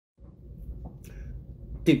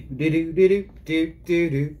Hello,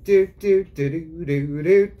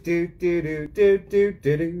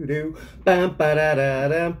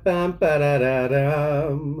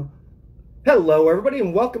 everybody,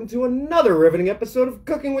 and welcome to another riveting episode of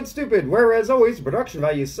Cooking with Stupid, where, as always, production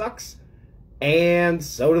value sucks, and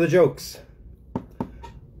so do the jokes.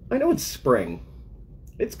 I know it's spring.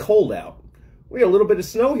 It's cold out. We had a little bit of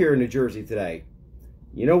snow here in New Jersey today.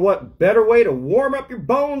 You know what better way to warm up your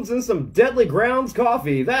bones than some Deadly Grounds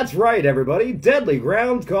coffee? That's right, everybody. Deadly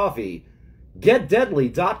Grounds coffee.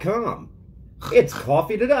 GetDeadly.com. It's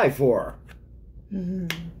coffee to die for.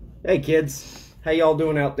 Hey, kids. How y'all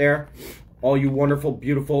doing out there? All you wonderful,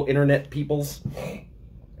 beautiful internet peoples.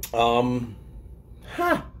 It's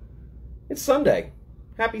Sunday.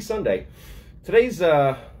 Happy Sunday. Today's,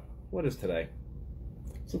 what is today?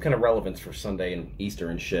 Some kind of relevance for Sunday and Easter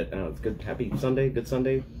and shit. I don't know, it's good, happy Sunday, good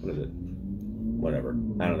Sunday? What is it? Whatever.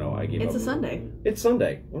 I don't know, I give up. It's a Sunday. It's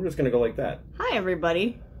Sunday. I'm just gonna go like that. Hi,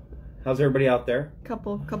 everybody. How's everybody out there?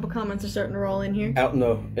 Couple comments are starting to roll in here. Out in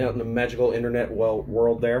the magical internet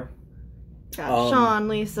world there. Got Sean,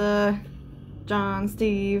 Lisa, John,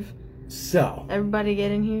 Steve. So. Everybody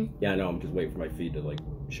get in here? Yeah, I know, I'm just waiting for my feed to, like,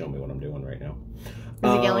 show me what I'm doing right now.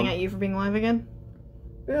 Is he yelling at you for being live again?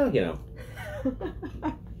 Well, you know.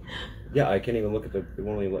 Yeah, I can't even look at it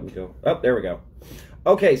won't even let me go. Oh, there we go.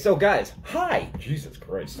 Okay, so guys, hi! Jesus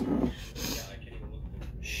Christ.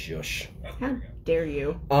 Shush. How dare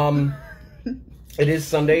you? It is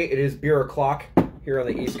Sunday, it is beer o'clock here on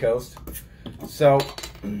the East Coast. So,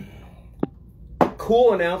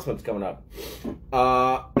 cool announcements coming up.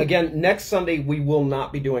 Again, next Sunday we will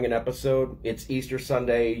not be doing an episode. It's Easter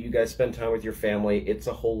Sunday. You guys spend time with your family. It's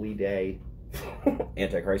a holy day.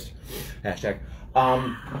 Antichrist. Hashtag.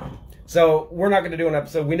 So we're not going to do an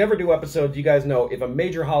episode. We never do episodes. You guys know if a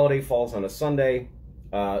major holiday falls on a Sunday,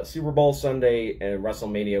 Super Bowl Sunday and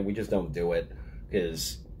WrestleMania, we just don't do it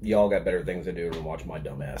because y'all got better things to do than watch my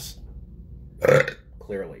dumb ass.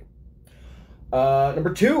 Clearly.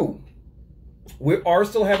 Number 2, we are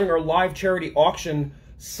still having our live charity auction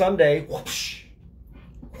Sunday, April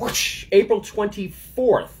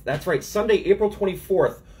 24th. That's right, Sunday, April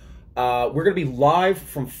 24th. We're going to be live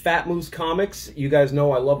from Fat Moose Comics. You guys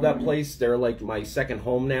know I love that place. They're like my second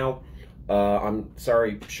home now. I'm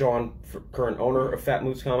sorry, Sean, current owner of Fat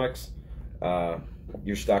Moose Comics.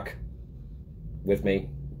 You're stuck with me.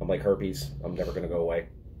 I'm like herpes. I'm never going to go away.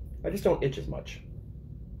 I just don't itch as much.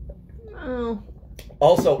 Oh.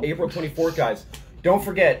 Also, April 24th, guys, don't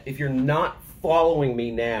forget, if you're not following me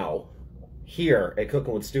now here at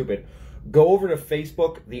Cooking with Stupid, go over to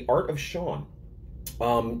Facebook, The Art of Sean.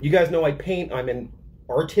 You guys know I paint. I'm an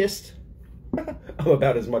artist. I'm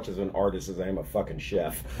about as much as an artist as I am a fucking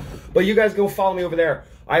chef. But you guys go follow me over there.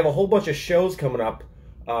 I have a whole bunch of shows coming up.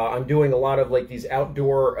 I'm doing a lot of like these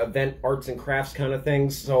outdoor event arts and crafts kind of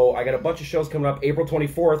things. So I got a bunch of shows coming up. April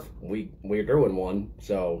 24th, we're doing one.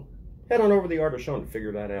 So head on over to The Art of Sean to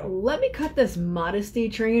figure that out. Let me cut this modesty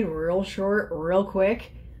train real short, real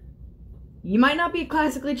quick. You might not be a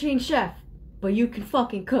classically trained chef, but you can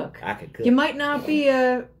fucking cook. I can cook. You might not be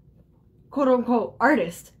a quote-unquote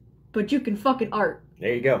artist, but you can fucking art.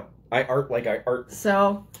 There you go. I art like I art.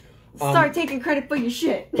 So, start taking credit for your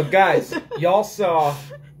shit. But guys, y'all saw...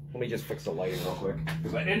 Let me just fix the lighting real quick,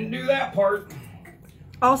 because I didn't do that part.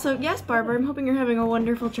 Also, yes, Barbara, I'm hoping you're having a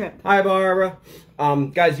wonderful trip. Hi, Barbara.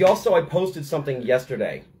 Guys, y'all saw I posted something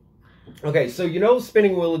yesterday. Okay, so you know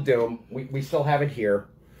Spinning Wheel of Doom. We still have it here.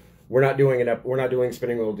 We're not doing it. We're not doing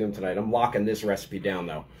Spinning Wheel of Doom tonight. I'm locking this recipe down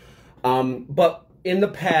though. But in the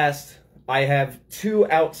past, I have 2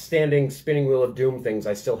 outstanding Spinning Wheel of Doom things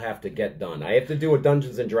I still have to get done. I have to do a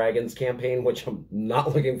Dungeons and Dragons campaign, which I'm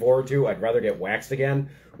not looking forward to. I'd rather get waxed again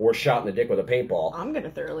or shot in the dick with a paintball. I'm gonna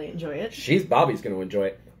thoroughly enjoy it. Bobby's gonna enjoy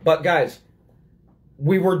it. But guys,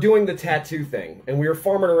 we were doing the tattoo thing, and we were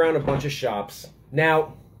farming around a bunch of shops.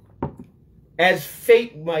 Now, as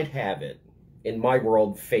fate might have it, in my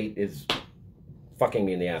world, fate is fucking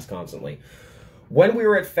me in the ass constantly. When we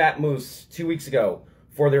were at Fat Moose 2 weeks ago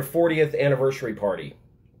for their 40th anniversary party,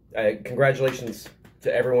 congratulations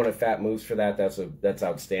to everyone at Fat Moose for that. That's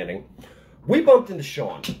outstanding. We bumped into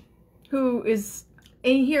Sean, who is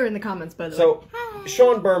here in the comments, by the way. So,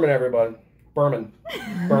 Sean Berman, everybody. Berman.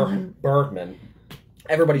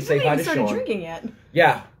 Everybody say hi to Sean. You haven't started drinking yet.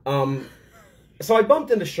 Yeah. So I bumped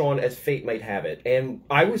into Sean as fate might have it, and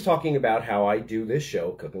I was talking about how I do this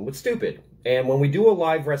show, Cooking with Stupid. And when we do a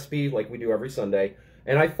live recipe, like we do every Sunday,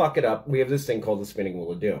 and I fuck it up, we have this thing called the Spinning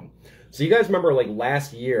Wheel of Doom. So you guys remember, like,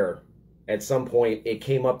 last year, at some point, it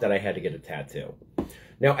came up that I had to get a tattoo.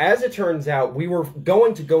 Now, as it turns out, we were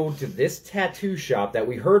going to go to this tattoo shop that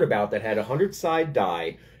we heard about that had a 100-side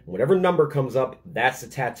die. Whatever number comes up, that's the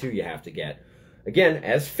tattoo you have to get. Again,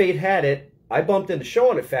 as fate had it, I bumped into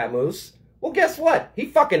Sean at Fat Moose. Well, guess what? He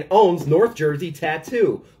fucking owns North Jersey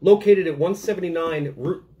Tattoo, located at 179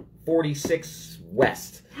 Route 46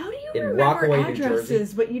 West. How do you in remember Rockaway,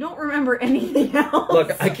 addresses, but you don't remember anything else?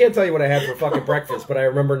 Look, I can't tell you what I had for fucking breakfast, but I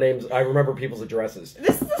remember names. I remember people's addresses.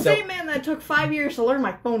 This is the same man that took 5 years to learn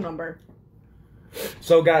my phone number.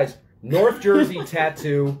 So, guys, North Jersey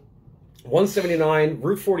Tattoo, 179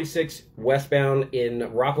 Route 46 westbound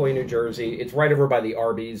in Rockaway, New Jersey. It's right over by the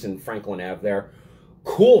Arby's and Franklin Ave there.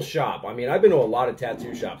 Cool shop. I mean, I've been to a lot of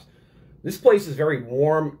tattoo shops. This place is very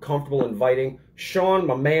warm, comfortable, inviting. Sean,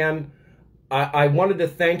 my man, I wanted to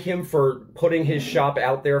thank him for putting his shop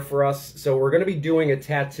out there for us. So we're going to be doing a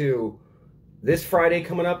tattoo this Friday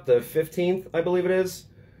coming up, the 15th, I believe it is.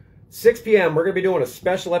 6 p.m., we're going to be doing a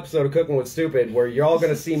special episode of Cooking with Stupid where you're all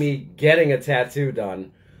going to see me getting a tattoo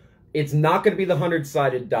done. It's not going to be the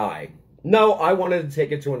 100-sided die. No, I wanted to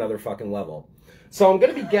take it to another fucking level. So I'm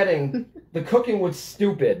going to be getting the Cooking with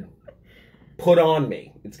Stupid put on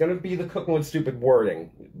me. It's going to be the Cooking with Stupid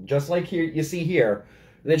wording, just like here you see here.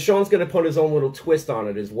 And then Sean's going to put his own little twist on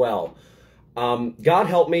it as well. God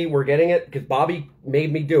help me, we're getting it, because Bobby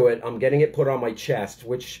made me do it. I'm getting it put on my chest,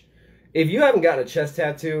 which, if you haven't gotten a chest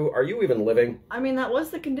tattoo, are you even living? I mean, that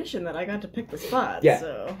was the condition that I got to pick the spot. Yeah.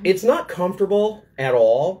 So. It's not comfortable at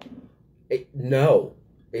all. No,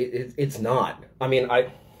 it's not. I mean,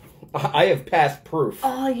 I have past proof.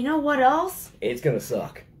 Oh, you know what else? It's going to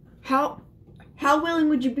suck. How willing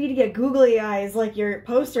would you be to get googly eyes like your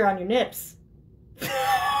poster on your nips?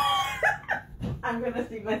 I'm gonna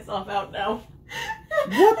see myself out now.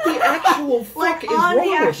 What the actual fuck like is on wrong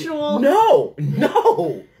the with actual... you?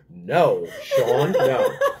 No, Sean, no.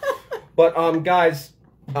 But guys,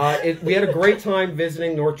 we had a great time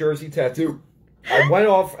visiting North Jersey Tattoo. I went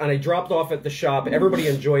off and I dropped off at the shop. Everybody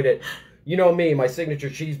enjoyed it. You know me, my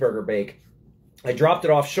signature cheeseburger bake. I dropped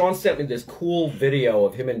it off. Sean sent me this cool video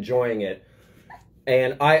of him enjoying it.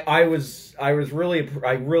 And I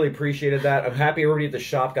really appreciated that. I'm happy everybody at the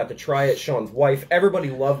shop got to try it. Sean's wife,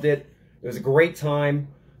 everybody loved it. It was a great time.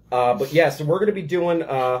 But yeah, so we're going to be doing,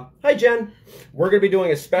 hi Jen. We're going to be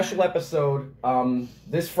doing a special episode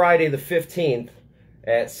this Friday the 15th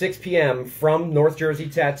at 6 p.m. from North Jersey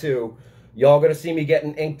Tattoo. Y'all going to see me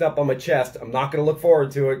getting inked up on my chest. I'm not going to look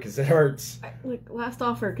forward to it because it hurts. Look, last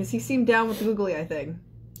offer, because he seemed down with the googly eye thing.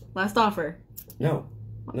 Last offer. No.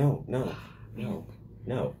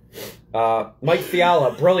 Mike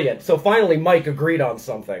Fiala, brilliant. So finally Mike agreed on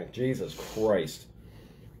something. Jesus Christ.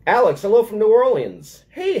 Alex, hello from New Orleans.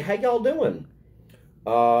 Hey, how y'all doing?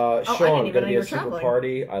 Sean, gonna be a super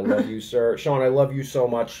party. I love you, sir. Sean, I love you so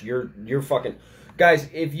much. You're fucking... Guys,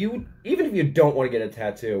 even if you don't want to get a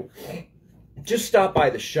tattoo, just stop by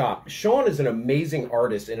the shop. Sean is an amazing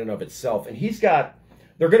artist in and of itself, and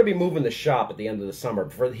they're going to be moving the shop at the end of the summer,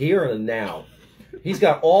 for the here and now. He's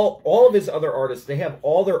got all of his other artists. They have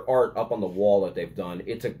all their art up on the wall that they've done.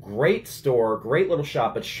 It's a great store, great little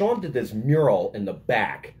shop. But Sean did this mural in the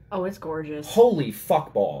back. Oh, it's gorgeous. Holy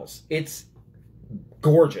fuck balls. It's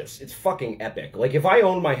gorgeous. It's fucking epic. Like, if I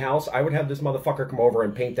owned my house, I would have this motherfucker come over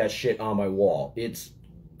and paint that shit on my wall. It's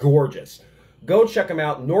gorgeous. Go check him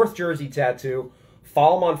out. North Jersey Tattoo.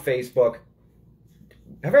 Follow him on Facebook.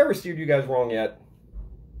 Have I ever steered you guys wrong yet?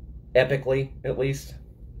 Epically, at least.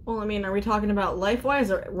 Well, I mean, are we talking about life-wise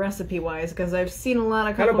or recipe-wise? Because I've seen a lot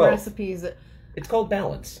of couple recipes that... It's called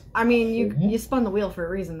balance. I mean, you spun the wheel for a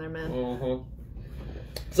reason there, man. Mm-hmm.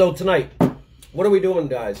 So tonight, what are we doing,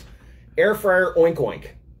 guys? Air fryer oink oink.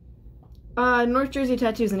 North Jersey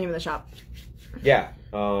Tattoo is the name of the shop. Yeah.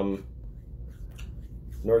 North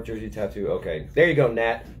Jersey Tattoo. Okay, there you go,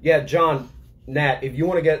 Nat. Yeah, John, Nat. If you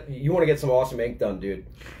want to get some awesome ink done, dude.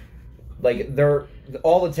 Like, they're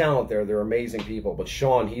all the talent there. They're amazing people. But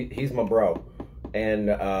Sean, he's my bro,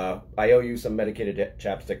 and I owe you some medicated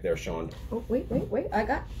chapstick there, Sean. Oh, wait! I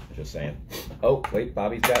got. Just saying. Oh, wait,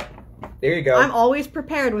 Bobby's got. There you go. I'm always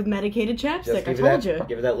prepared with medicated chapstick. I told you.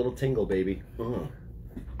 Give it that little tingle, baby.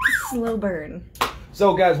 Slow burn.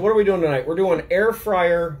 So, guys, what are we doing tonight? We're doing air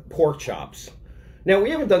fryer pork chops. Now,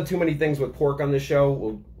 we haven't done too many things with pork on this show.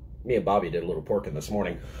 Well, me and Bobby did a little pork in this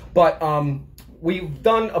morning, but we've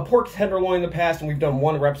done a pork tenderloin in the past, and we've done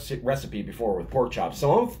one recipe before with pork chops.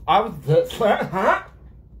 So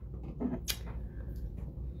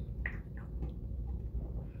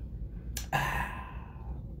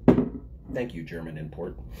Thank you, German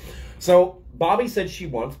import. So Bobby said she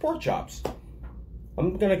wants pork chops.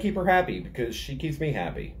 I'm gonna keep her happy because she keeps me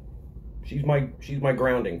happy. She's my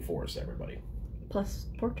grounding force, everybody. Plus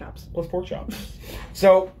pork chops. Plus pork chops.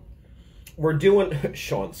 So, we're doing...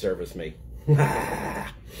 Sean, service me.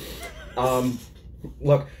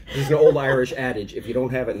 Look, there's an old Irish adage, if you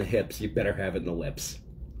don't have it in the hips, you better have it in the lips.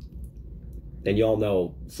 And y'all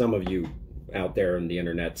know, some of you out there in the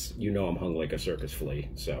internets, you know I'm hung like a circus flea,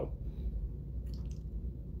 so...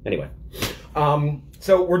 Anyway.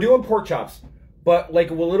 So we're doing pork chops, but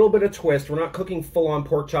like a little bit of twist. We're not cooking full-on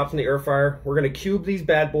pork chops in the air fryer. We're going to cube these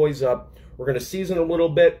bad boys up. We're going to season a little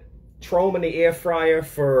bit, throw them in the air fryer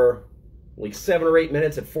for like 7 or 8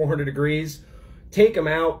 minutes at 400 degrees. Take them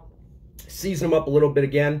out, season them up a little bit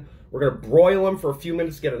again. We're going to broil them for a few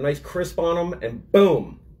minutes, get a nice crisp on them, and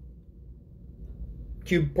boom.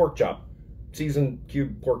 Cubed pork chop. Seasoned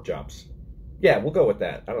cubed pork chops. Yeah, we'll go with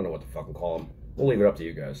that. I don't know what to fucking call them. We'll leave it up to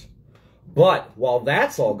you guys. But while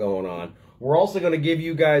that's all going on, we're also going to give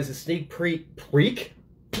you guys a sneak peek.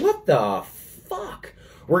 What the fuck?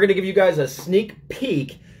 We're going to give you guys a sneak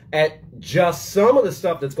peek at just some of the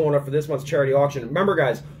stuff that's going up for this month's charity auction. Remember,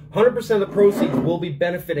 guys, 100% of the proceeds will be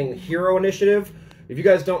benefiting the Hero Initiative. If you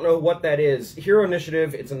guys don't know what that is, Hero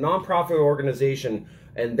Initiative, it's a nonprofit organization,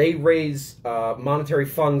 and they raise monetary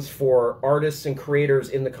funds for artists and creators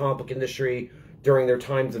in the comic book industry during their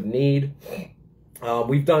times of need.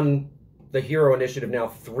 We've done the Hero Initiative now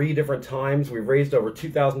 3 different times. We've raised over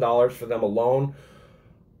 $2,000 for them alone.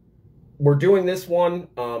 We're doing this one,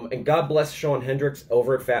 and God bless Sean Hendricks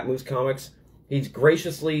over at Fat Moose Comics. He's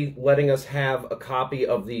graciously letting us have a copy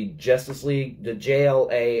of the Justice League, the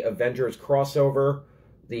JLA Avengers crossover,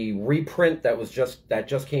 the reprint that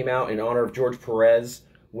just came out in honor of George Perez,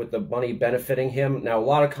 with the money benefiting him. Now, a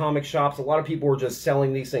lot of comic shops, a lot of people were just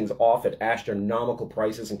selling these things off at astronomical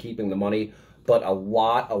prices and keeping the money. But a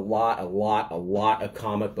lot of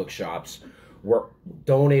comic book shops were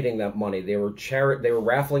donating that money. They were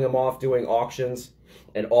raffling them off, doing auctions,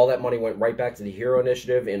 and all that money went right back to the Hero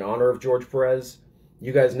Initiative in honor of George Perez.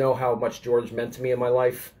 You guys know how much George meant to me in my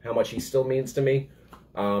life, how much he still means to me.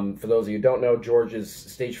 For those of you who don't know, George is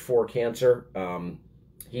stage 4 cancer.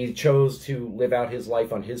 He chose to live out his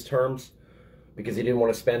life on his terms, because he didn't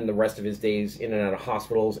want to spend the rest of his days in and out of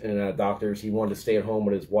hospitals, in and out of doctors. He wanted to stay at home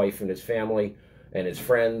with his wife and his family and his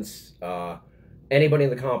friends. Anybody in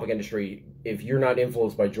the comic book industry, if you're not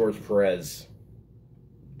influenced by George Perez,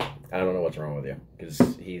 I don't know what's wrong with you, because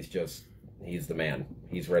he's the man.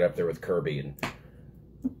 He's right up there with Kirby, and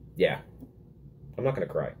yeah, I'm not going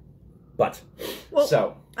to cry. But, well,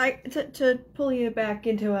 so. To pull you back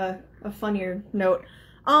into a funnier note,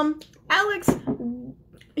 Alex,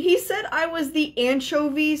 he said I was the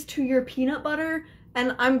anchovies to your peanut butter,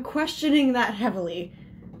 and I'm questioning that heavily.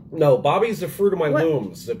 No, Bobby's the fruit of my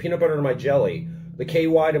looms, the peanut butter to my jelly, the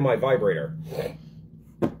KY to my vibrator.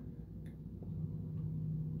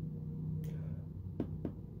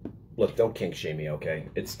 Look, don't kink shame me, okay?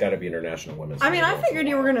 It's got to be International Women's Day. I mean, I figured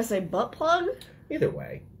you were going to say butt plug. Either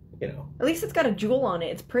way, you know. At least it's got a jewel on it.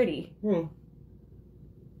 It's pretty.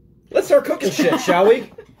 Let's start cooking shit, shall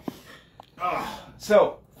we?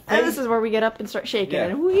 So... And this is where we get up and start shaking. Yeah.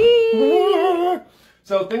 And whee!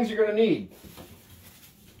 So, things you're going to need.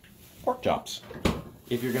 Pork chops.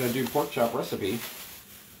 If you're going to do pork chop recipe,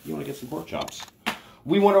 you want to get some pork chops.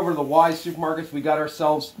 We went over to the Wise supermarkets. We got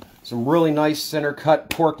ourselves some really nice center cut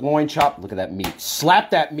pork loin chop. Look at that meat. Slap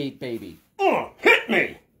that meat, baby. Hit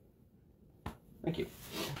me. Thank you.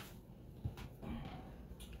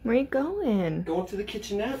 Where you going? Going to the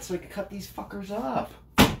kitchenette so I can cut these fuckers up.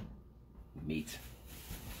 Meat.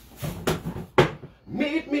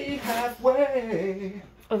 Meet me halfway.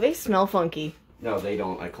 Oh, they smell funky. No, they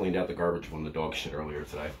don't. I cleaned out the garbage from the dog shit earlier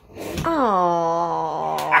today.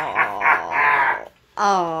 Oh.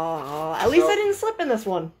 Oh. At least I didn't slip in this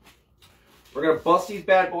one. We're going to bust these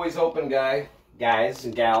bad boys open, guys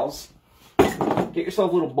and gals. Get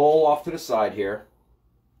yourself a little bowl off to the side here.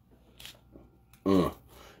 Now,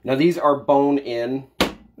 these are bone-in.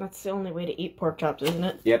 That's the only way to eat pork chops, isn't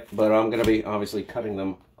it? Yep, but I'm going to be obviously cutting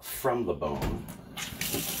them from the bone.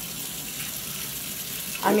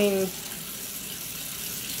 I mean,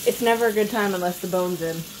 it's never a good time unless the bone's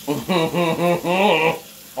in.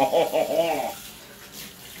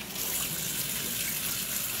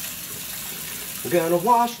 I'm gonna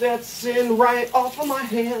wash that sin right off of my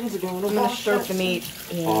hands. I'm gonna stroke the meat.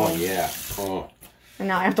 Yeah. Oh, yeah. Oh. And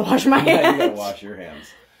now I have to wash my hands. Now you gotta wash your hands.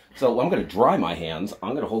 So I'm gonna dry my hands.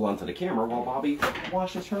 I'm gonna hold on to the camera while Bobby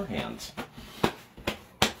washes her hands.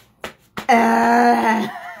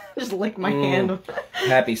 Just lick my hand.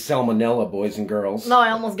 Happy salmonella, boys and girls. No,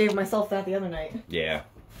 I almost gave myself that the other night. Yeah.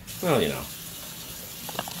 Well, you know.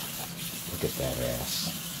 Look at that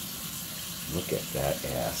ass. Look at that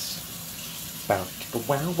ass. bow, chicka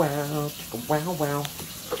wow wow, chicka wow wow.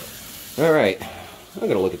 All right, I'm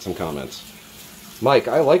gonna look at some comments. Mike,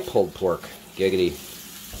 I like pulled pork. Giggity.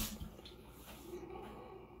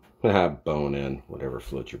 Bone in, whatever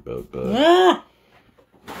floats your boat, bud.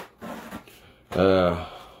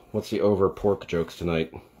 What's the over pork jokes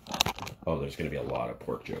tonight? Oh, there's gonna be a lot of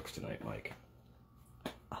pork jokes tonight, Mike. A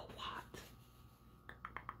lot.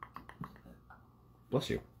 Bless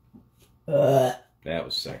you. That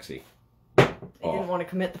was sexy. I didn't want to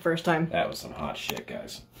commit the first time. That was some hot shit,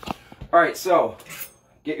 guys. All right, so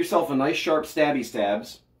get yourself a nice sharp stabby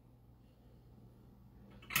stabs.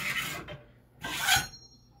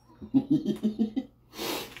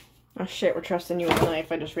 Oh shit, we're trusting you with a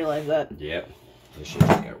knife. I just realized that. Yep, this shit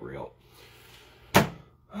just got real.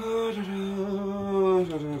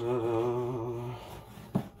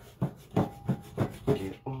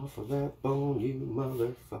 Get off of that bone, you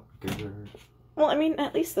motherfucker. Well, I mean,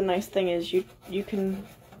 at least the nice thing is you can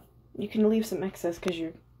leave some excess because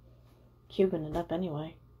you're cubing it up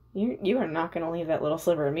anyway. You are not gonna leave that little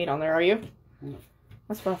sliver of meat on there, are you? No.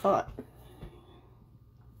 That's what I thought.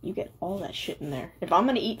 You get all that shit in there. If I'm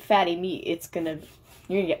gonna eat fatty meat, you're gonna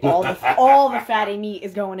get all the fatty meat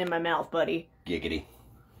is going in my mouth, buddy. Giggity.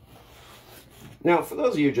 Now, for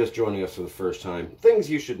those of you just joining us for the first time, things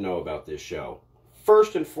you should know about this show.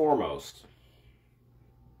 First and foremost,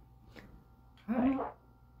 hi.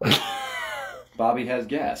 Bobby has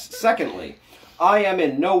gas. Secondly, I am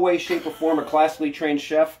in no way, shape, or form a classically trained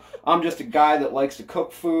chef. I'm just a guy that likes to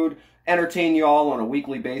cook food, entertain y'all on a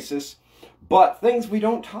weekly basis. But things we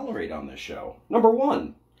don't tolerate on this show. Number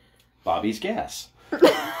one, Bobby's gas.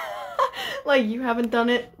 Like, you haven't done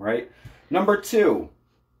it? Right? Number two,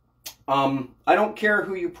 I don't care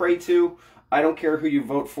who you pray to. I don't care who you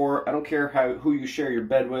vote for. I don't care who you share your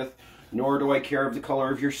bed with. Nor do I care of the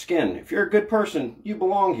color of your skin. If you're a good person, you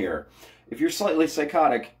belong here. If you're slightly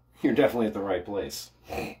psychotic, you're definitely at the right place.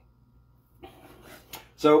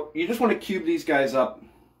 So, you just want to cube these guys up.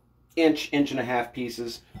 Inch and a half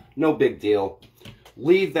pieces. No big deal.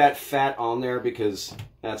 Leave that fat on there because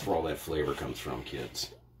that's where all that flavor comes from,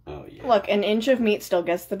 kids. Oh, yeah. Look, an inch of meat still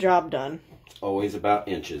gets the job done. Always about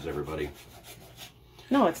inches, everybody.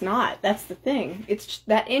 No, it's not. That's the thing. It's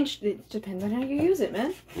that inch. It depends on how you use it,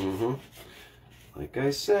 man. Mm-hmm. Like I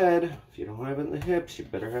said, if you don't have it in the hips, you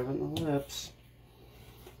better have it in the lips.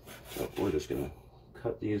 So we're just going to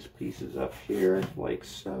cut these pieces up here, like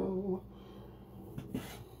so.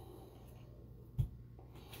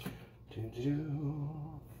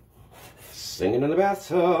 Singing in the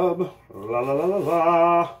bathtub. La la la la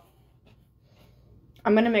la.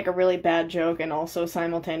 I'm gonna make a really bad joke and also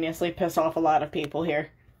simultaneously piss off a lot of people here.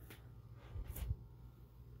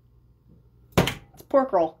 It's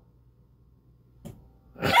pork roll.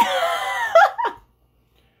 I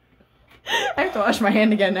have to wash my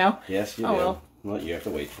hand again now. Yes, you do. Well, you have to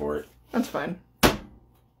wait for it. That's fine.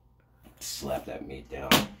 Slap that meat down.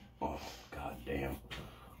 Oh, god damn.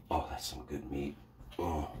 Oh, that's some good meat.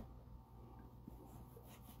 Oh.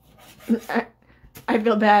 I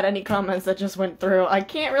feel bad any comments that just went through. I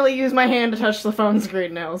can't really use my hand to touch the phone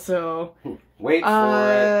screen now, so... Wait for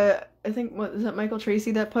it. I think, what, is that Michael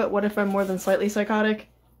Tracy that put, what if I'm more than slightly psychotic?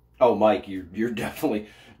 Oh, Mike, you're definitely...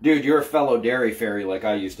 Dude, you're a fellow dairy fairy like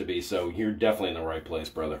I used to be, so you're definitely in the right place,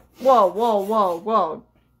 brother. Whoa, whoa, whoa, whoa.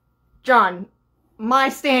 John, my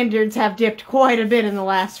standards have dipped quite a bit in the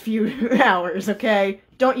last few hours, okay?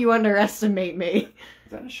 Don't you underestimate me.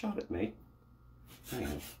 Is that a shot at me? Hang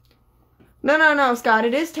on. No, Scott,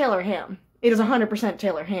 it is Taylor ham. It is 100%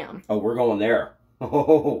 Taylor ham. Oh, we're going there.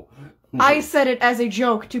 Oh. I said it as a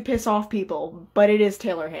joke to piss off people, but it is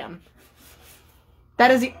Taylor ham. That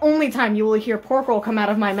is the only time you will hear pork roll come out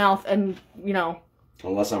of my mouth and, you know...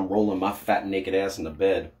 Unless I'm rolling my fat naked ass in the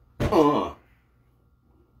bed. That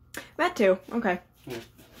too. Okay. Yeah.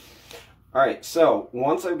 Alright, so,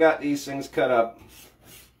 once I've got these things cut up...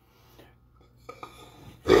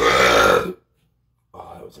 Oh,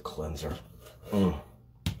 that was a cleanser.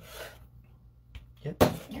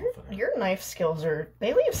 Your knife skills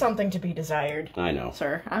they leave something to be desired. I know.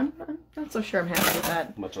 Sir, I'm not so sure I'm happy with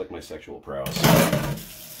that. Much like my sexual prowess.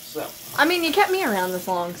 So. I mean, you kept me around this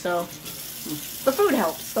long, so... The food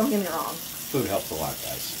helps, don't get me wrong. Food helps a lot,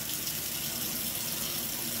 guys.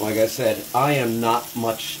 Like I said, I am not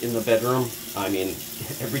much in the bedroom. I mean,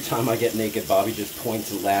 every time I get naked, Bobby just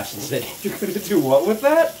points and laughs and says, "You're going to do what with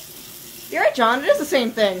that?" You're right, John. It is the same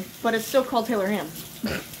thing, but it's still called Taylor ham.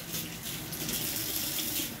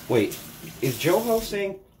 Wait, is Joho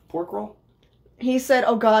saying pork roll? He said,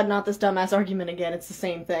 "Oh God, not this dumbass argument again." It's the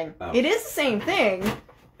same thing. Oh. It is the same thing.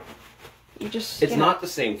 You just. It's not the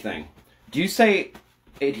same thing. Do you say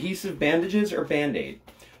adhesive bandages or Band-Aid?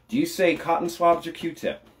 Do you say cotton swabs or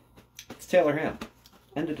Q-tip? It's Taylor Ham.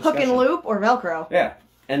 End of discussion. Hook and loop or Velcro? Yeah.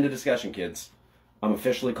 End of discussion, kids. I'm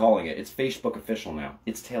officially calling it. It's Facebook official now.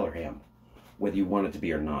 It's Taylor Ham, whether you want it to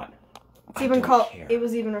be or not. It's even called. It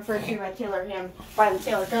was even referred to by Taylor Ham by the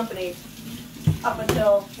Taylor Company up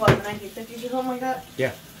until what, the 1950s or something like that.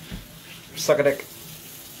 Yeah. Suck a dick.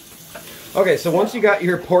 Okay, so once you got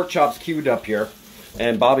your pork chops queued up here,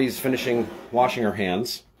 and Bobby's finishing washing her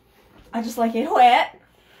hands. I just like it wet.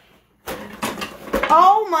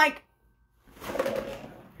 Oh my!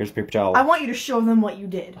 Here's a paper towel. I want you to show them what you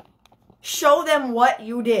did. Show them what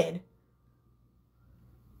you did.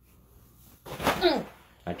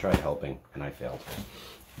 I tried helping, and I failed.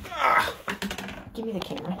 Give me the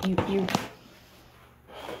camera. You.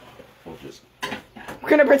 We'll just... We're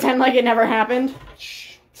gonna pretend like it never happened.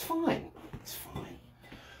 Shh. It's fine. It's fine.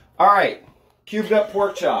 Alright. Cubed up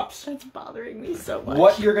pork chops. That's bothering me so much.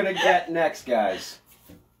 What you're gonna get next, guys.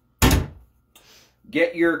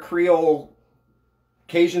 Get your Creole...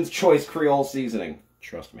 Cajuns Choice Creole seasoning.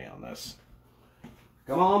 Trust me on this.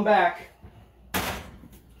 Come on back.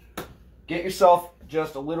 Get yourself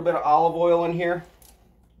just a little bit of olive oil in here.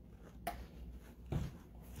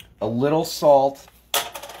 A little salt.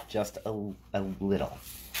 Just a little.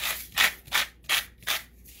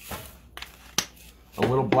 A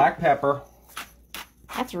little black pepper.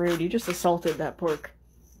 That's rude. You just assaulted that pork.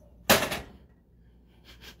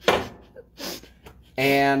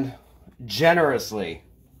 And generously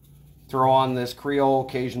throw on this Creole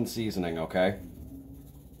Cajun seasoning, okay?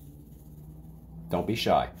 Don't be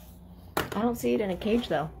shy. I don't see it in a cage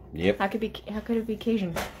though. Yep. How could it be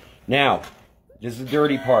Cajun? Now, this is the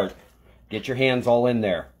dirty part. Get your hands all in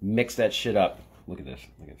there. Mix that shit up. Look at this.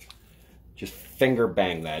 Look at this. Just finger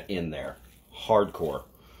bang that in there. Hardcore.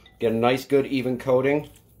 Get a nice, good, even coating.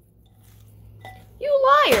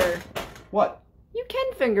 You liar! What? You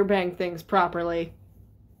can finger bang things properly.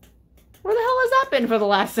 Where the hell has that been for the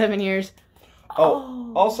last 7 years?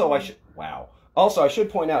 Oh, also I should... Wow. Also, I should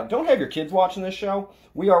point out, don't have your kids watching this show.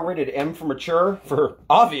 We are rated M for mature for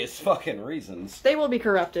obvious fucking reasons. They will be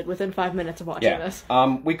corrupted within 5 minutes of watching this.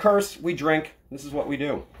 We curse, we drink. This is what we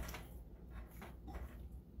do.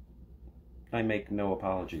 I make no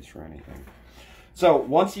apologies for anything. So,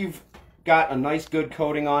 once you've got a nice good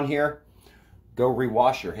coating on here, go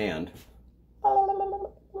rewash your hand.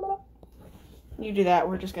 You do that,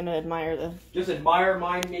 we're just gonna admire the... Just admire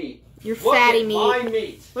my meat. Your fatty meat. Look at my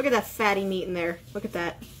meat. Look at that fatty meat in there. Look at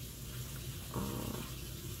that.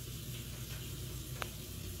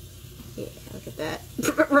 Yeah, look at that.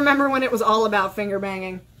 Remember when it was all about finger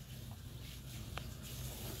banging?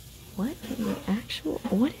 What in the actual...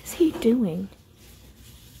 What is he doing?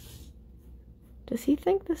 Does he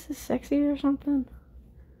think this is sexy or something?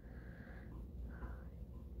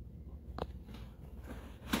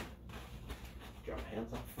 Drop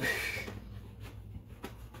hands off.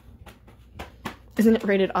 Isn't it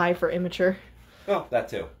rated I for immature? Oh, that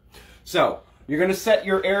too. So, you're going to set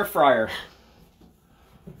your air fryer.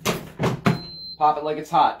 Pop it like it's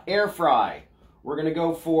hot. Air fry. We're going to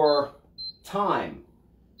go for thyme.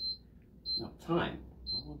 No, thyme.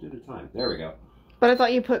 We'll do the thyme. There we go. But I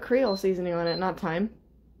thought you put Creole seasoning on it, not thyme.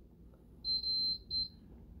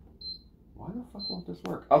 Why the fuck won't this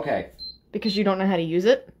work? Okay. Because you don't know how to use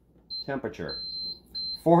it? Temperature.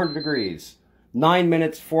 400 degrees. 9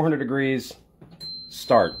 minutes, 400 degrees.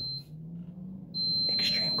 Start.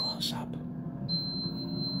 Extreme close-up.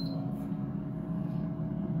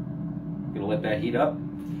 Gonna let that heat up.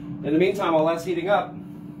 In the meantime, while that's heating up,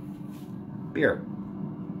 beer.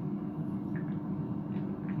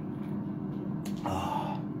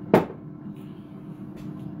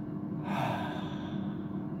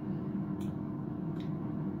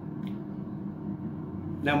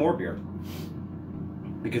 Now more beer.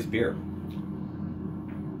 Because beer.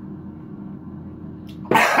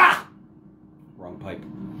 Wrong pipe.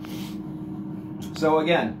 So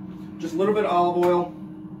again, just a little bit of olive oil.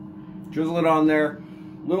 Drizzle it on there.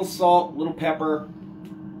 Little salt, little pepper.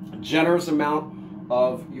 A generous amount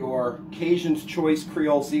of your Cajuns Choice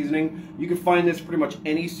Creole seasoning. You can find this pretty much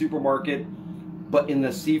any supermarket, but in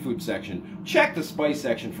the seafood section. Check the spice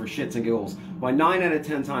section for shits and giggles. By 9 out of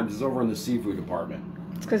 10 times, it's over in the seafood department.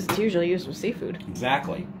 It's because it's usually used with seafood.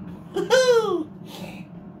 Exactly.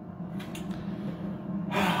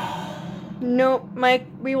 Nope, Mike,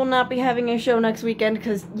 we will not be having a show next weekend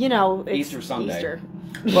because, you know, it's Easter Sunday. Easter.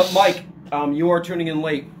 But Mike, you are tuning in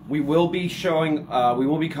late. We will be showing, we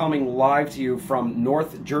will be coming live to you from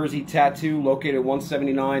North Jersey Tattoo, located at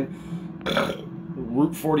 179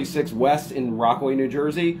 Route 46 West in Rockaway, New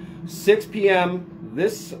Jersey. 6 p.m.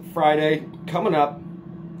 this Friday, coming up.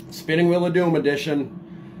 Spinning Wheel of Doom edition.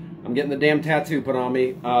 I'm getting the damn tattoo put on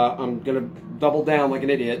me. I'm gonna double down like an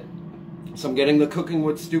idiot. So I'm getting the Cooking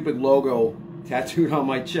with Stupid logo tattooed on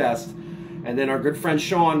my chest. And then our good friend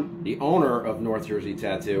Sean, the owner of North Jersey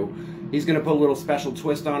Tattoo, he's gonna put a little special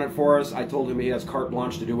twist on it for us. I told him he has carte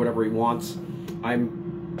blanche to do whatever he wants.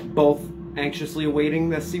 I'm both anxiously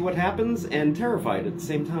awaiting to see what happens and terrified at the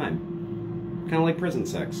same time. Kind of like prison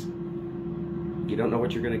sex. You don't know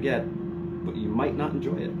what you're gonna get, but you might not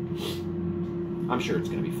enjoy it. I'm sure it's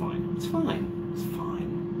gonna be fine. It's fine. It's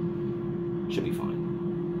fine. Should be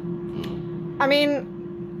fine. I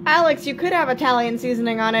mean, Alex, you could have Italian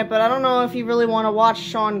seasoning on it, but I don't know if you really want to watch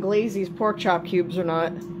Sean glaze these pork chop cubes or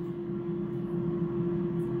not.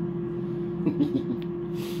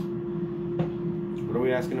 What are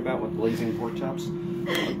we asking about with glazing pork chops?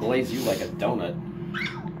 I'll glaze you like a donut.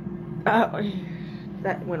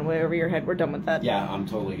 That went way over your head. We're done with that. Yeah, I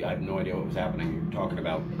have no idea what was happening. You're talking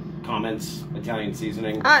about comments, Italian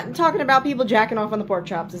seasoning. Talking about people jacking off on the pork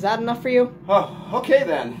chops. Is that enough for you? Oh, okay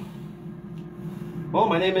then. Well,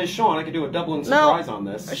 my name is Sean. I could do a Dublin surprise on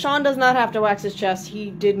this. Sean does not have to wax his chest. He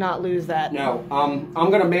did not lose that. No, I'm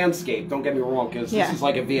gonna manscape. Don't get me wrong, because this is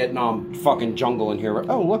like a Vietnam fucking jungle in here.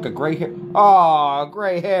 Oh, look, a gray hair. Oh,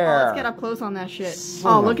 gray hair. Oh, let's get up close on that shit.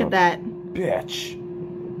 Oh, look at that. Bitch.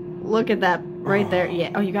 Look at that right there.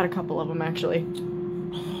 Yeah. Oh, you got a couple of them actually.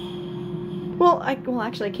 Well,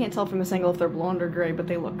 actually, I can't tell from this angle if they're blonde or gray, but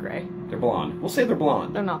they look gray. They're blonde. We'll say they're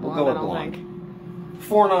blonde. They're not blonde. We'll go with blonde. Think.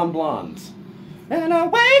 4 non-blondes. And I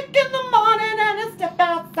wake in the morning and I step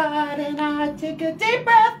outside and I take a deep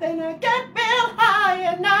breath and I get real high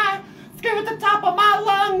and I scream at the top of my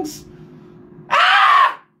lungs.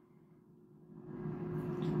 Ah!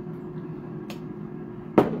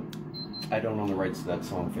 I don't own the rights to that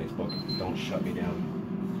song, Facebook. Don't shut me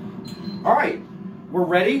down. All right, we're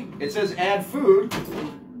ready. It says add food.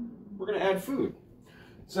 We're gonna add food.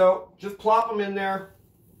 So just plop them in there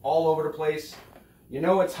all over the place. You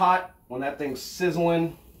know it's hot when that thing's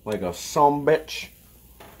sizzling like a sumbitch.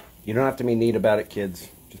 You don't have to be neat about it, kids.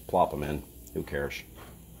 Just plop them in. Who cares?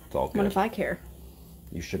 It's all good. What if I care?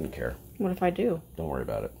 You shouldn't care. What if I do? Don't worry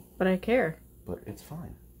about it. But I care. But it's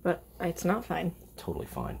fine. But it's not fine. Totally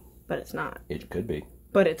fine. But it's not. It could be.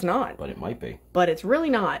 But it's not. But it might be. But it's really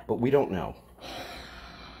not. But we don't know.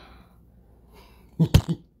 You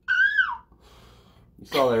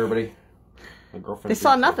saw that, everybody. My girlfriend. They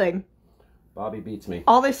saw nothing. Bobby beats me.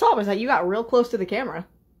 All they saw was that you got real close to the camera.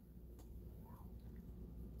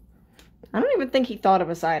 I don't even think he thought of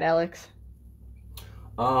a side, Alex.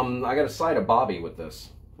 I got a side of Bobby with this.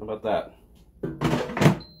 How about that?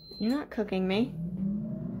 You're not cooking me.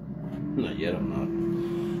 Not yet, I'm not.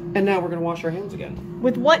 And now we're gonna wash our hands again.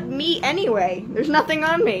 With what meat anyway? There's nothing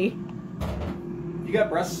on me. You got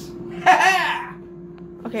breasts?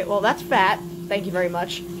 Okay, well that's fat. Thank you very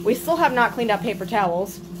much. We still have not cleaned up paper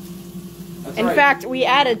towels. That's In right. fact, we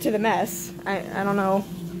added to the mess. I don't know.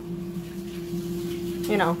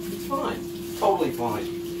 You know. It's fine. Totally fine.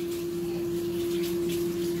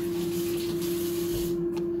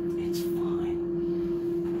 It's fine.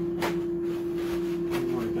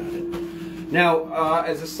 Don't worry about it. Now,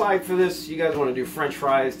 as a side for this, you guys want to do French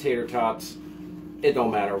fries, tater tots. It don't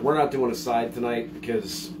matter. We're not doing a side tonight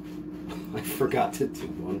because I forgot to do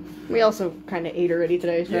one. We also kind of ate already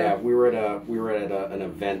today. So. Yeah, we were at an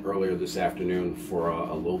event earlier this afternoon for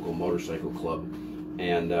a local motorcycle club,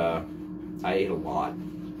 and I ate a lot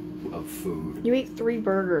of food. You ate 3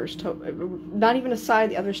 burgers. Not even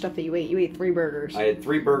aside the other stuff that you ate. You ate 3 burgers. I had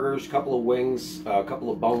 3 burgers, a couple of wings, a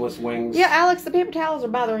couple of boneless wings. Yeah, Alex, the paper towels are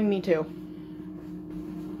bothering me too.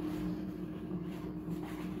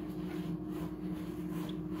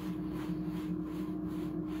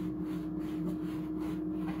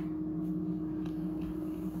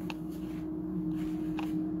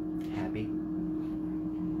 Happy?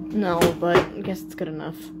 No, but I guess it's good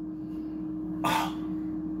enough. Oh.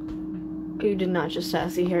 You did not just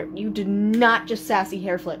sassy hair. You did not just sassy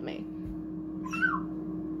hair flip me.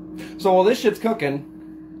 So while this shit's cooking,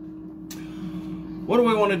 what do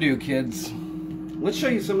we want to do, kids? Let's show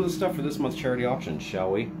you some of the stuff for this month's charity auction,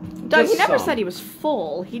 shall we? Doug, he never said he was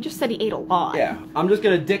full. He just said he ate a lot. Yeah, I'm just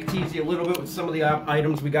gonna dick tease you a little bit with some of the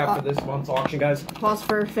items we got for this month's auction, guys. Pause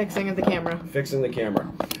for fixing of the camera. Fixing the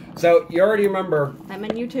camera. So you already remember. I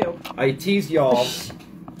meant you too. I teased y'all.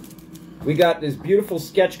 We got this beautiful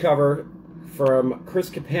sketch cover from Chris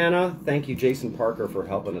Capana. Thank you, Jason Parker, for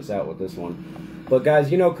helping us out with this one. But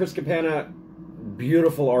guys, you know Chris Capana,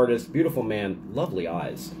 beautiful artist, beautiful man, lovely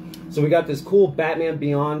eyes. So we got this cool Batman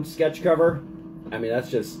Beyond sketch cover. I mean,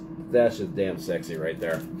 that's just damn sexy right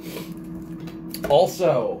there.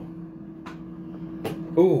 Also,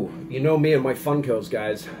 Ooh, you know me and my Funkos,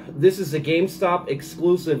 guys. This is a GameStop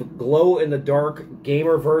exclusive glow-in-the-dark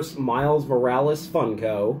Gamerverse Miles Morales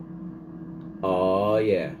Funko. Oh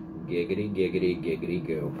yeah, giggity, giggity, giggity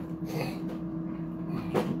goo.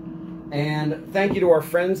 And thank you to our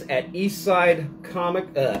friends at Eastside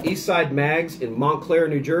Mags in Montclair,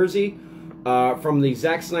 New Jersey. From the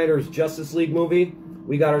Zack Snyder's Justice League movie,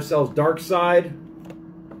 we got ourselves Darkseid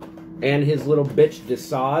and his little bitch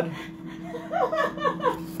Desaad.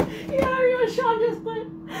 Yeah, I remember Sean just put.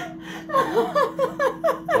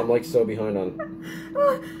 I'm like so behind on.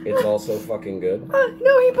 It's all so fucking good.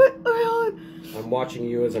 No, he put. I'm watching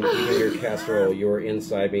you as I'm eating your casserole. You are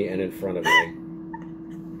inside me and in front of me.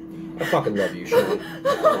 I fucking love you, Sean.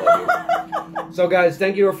 I love you. So, guys,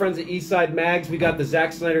 thank you to our friends at Eastside Mags. We got the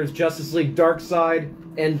Zack Snyder's Justice League Darkseid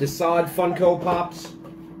and Desaad Funko Pops.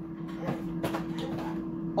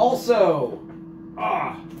 Also,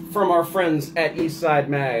 from our friends at Eastside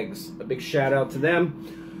Mags, a big shout out to them.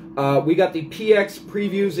 We got the PX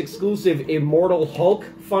Previews exclusive Immortal Hulk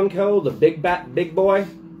Funko, the big boy.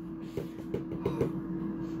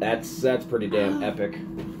 That's pretty damn epic.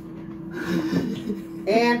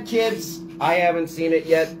 And kids, I haven't seen it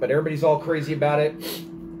yet, but everybody's all crazy about it.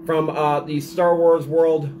 From the Star Wars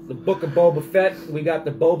world, the Book of Boba Fett, we got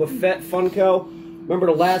the Boba Fett Funko. Remember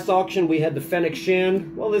the last auction, we had the Fennec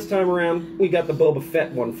Shand? Well, this time around, we got the Boba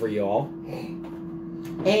Fett one for y'all.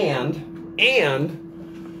 And,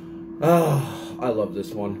 I love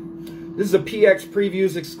this one. This is a PX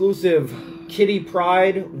Previews exclusive Kitty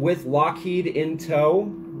Pryde with Lockheed in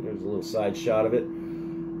tow. There's a little side shot of it.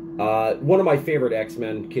 One of my favorite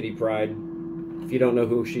X-Men, Kitty Pryde. If you don't know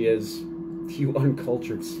who she is, you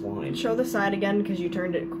uncultured swine. Show the side again because you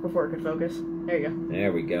turned it before it could focus. There you go.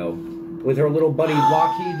 There we go. With her little buddy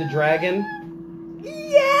Lockheed the Dragon.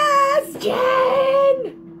 Yes,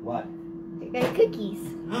 Jen! What? I got cookies.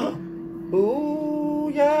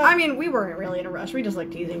 Ooh, yeah. I mean, we weren't really in a rush. We just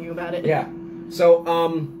like teasing you about it. Yeah. So,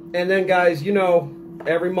 and then guys, you know,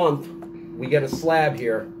 every month we get a slab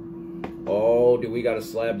here. Oh, do we got a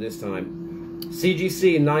slab this time?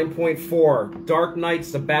 CGC 9.4, Dark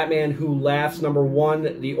Knights, the Batman Who Laughs,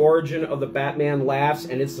 #1, the origin of the Batman Laughs,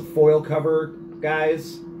 and it's the foil cover,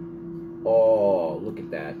 guys. Oh, look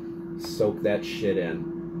at that. Soak that shit in.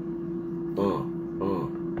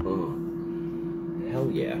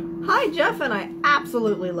 Hell yeah. Hi, Jeff, and I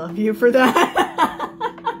absolutely love you for that.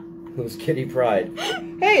 Who's Kitty Pryde?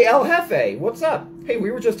 Hey, El Jefe, what's up? Hey,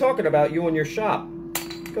 we were just talking about you and your shop.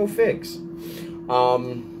 Go figs.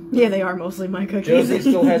 Yeah, they are mostly my cookies. Josie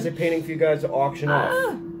still has a painting for you guys to auction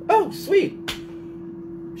off. Oh, sweet.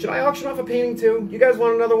 Should I auction off a painting too? You guys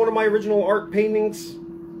want another one of my original art paintings?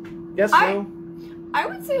 Yes, no? I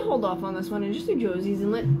would say hold off on this one and just do Josie's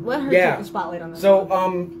and let her take the spotlight on this one.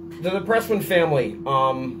 So, to the Pressman family,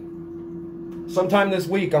 sometime this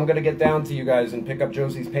week I'm going to get down to you guys and pick up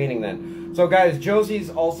Josie's painting then. So guys, Josie's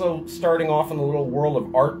also starting off in the little world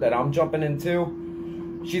of art that I'm jumping into.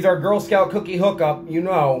 She's our Girl Scout cookie hookup. You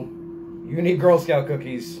know, you need Girl Scout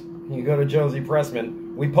cookies. You go to Josie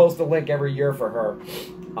Pressman. We post a link every year for her.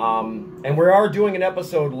 And we are doing an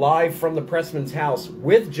episode live from the Pressman's house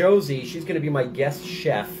with Josie. She's going to be my guest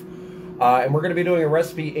chef. And we're going to be doing a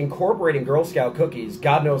recipe incorporating Girl Scout cookies.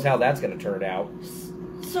 God knows how that's going to turn out.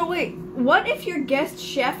 So wait, what if your guest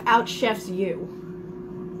chef out-chefs you?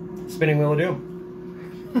 Spinning Wheel of Doom.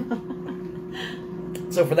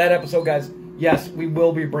 So for that episode, guys, yes, we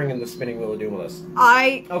will be bringing the Spinning Wheel of Doom with us.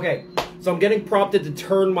 Okay, so I'm getting prompted to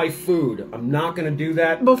turn my food. I'm not going to do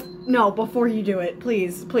that. No, before you do it,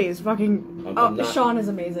 please, fucking... Sean is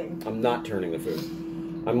amazing. I'm not turning the food.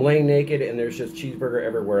 I'm laying naked and there's just cheeseburger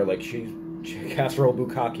everywhere, like casserole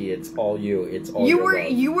bukkake. It's all you. It's all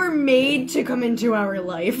you were made to come into our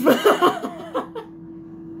life.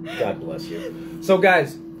 God bless you. So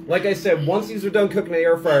guys, like I said, once these are done cooking in the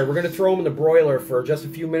air fryer, we're going to throw them in the broiler for just a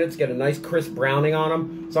few minutes, get a nice crisp browning on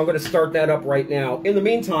them. So I'm going to start that up right now. In the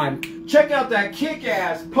meantime, check out that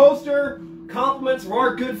kick-ass poster. Compliments from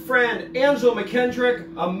our good friend, Angela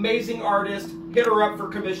McKendrick, amazing artist. Hit her up for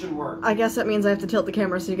commission work. I guess that means I have to tilt the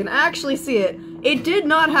camera so you can actually see it. It did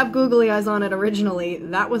not have googly eyes on it originally.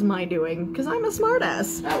 That was my doing, because I'm a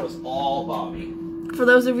smartass. That was all Bobby. For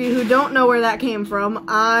those of you who don't know where that came from,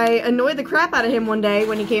 I annoyed the crap out of him one day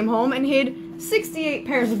when he came home and hid 68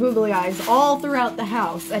 pairs of googly eyes all throughout the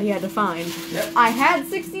house that he had to find. Yep. I had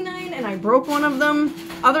 69 and I broke one of them.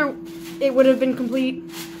 It would have been complete,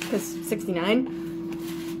 because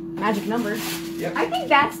 69. Magic number. Yep. I think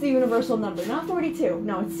that's the universal number, not 42.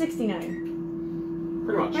 No, it's 69.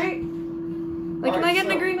 Pretty much. Right? Like, can I get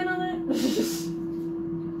an agreement on that?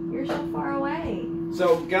 You're so far away.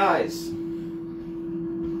 So, guys,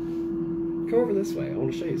 over this way. I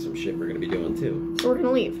want to show you some shit we're going to be doing too. So we're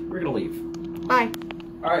gonna leave. We're going to leave. Bye.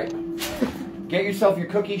 All right. Get yourself your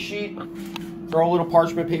cookie sheet. Throw a little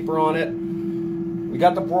parchment paper on it. We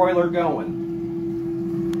got the broiler going.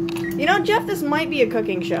 You know, Jeff, this might be a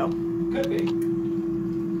cooking show. Could be.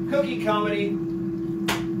 Cookie comedy.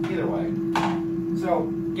 Either way.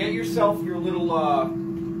 So, get yourself your little,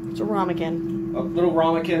 It's a ramekin. A little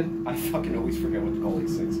ramekin. I fucking always forget what to call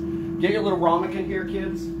these things. Get your little ramekin here,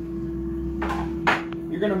 kids.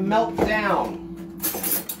 You're gonna melt down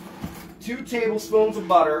 2 tablespoons of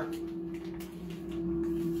butter.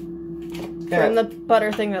 From the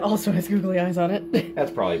butter thing that also has googly eyes on it.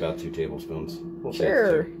 That's probably about 2 tablespoons. We'll say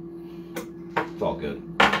Sure. it's 2. It's all good.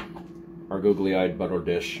 Our googly-eyed butter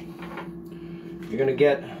dish. You're gonna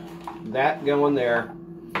get that going there,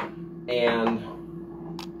 and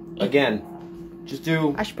again, just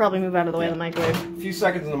do. I should probably move out of the way of the microwave. A few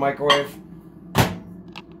seconds in the microwave.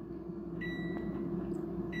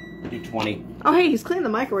 Do 20. Oh, hey, he's cleaned the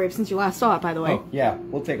microwave since you last saw it, by the way. Oh, yeah,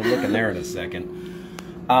 we'll take a look in there in a second.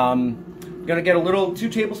 Gonna get 2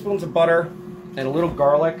 tablespoons of butter and a little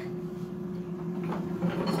garlic.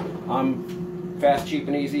 I'm fast, cheap,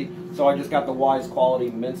 and easy, so I just got the Wise quality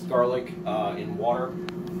minced garlic in water.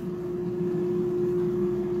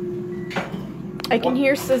 I can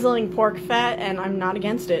hear sizzling pork fat, and I'm not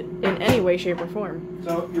against it in any way, shape, or form.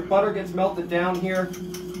 So your butter gets melted down here.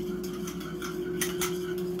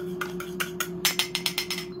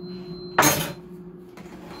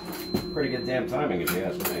 Pretty good damn timing, if you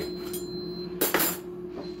ask me.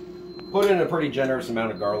 Put in a pretty generous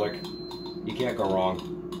amount of garlic. You can't go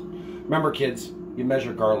wrong. Remember, kids, you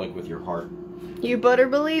measure garlic with your heart. You better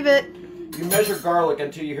believe it. You measure garlic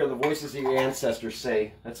until you hear the voices of your ancestors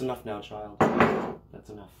say, "That's enough now, child. That's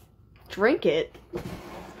enough." Drink it.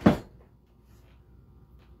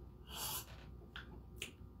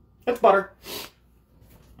 That's butter.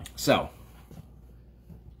 So,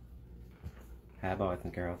 hi, boys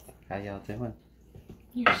and girls. How y'all doing?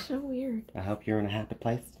 You're so weird. I hope you're in a happy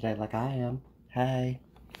place today like I am. Hey.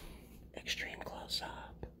 Extreme close up.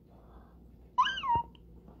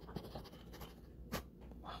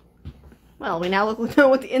 Well, we now know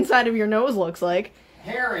what the inside of your nose looks like.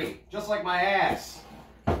 Hairy, just like my ass.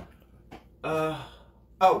 Oh.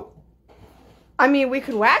 I mean, we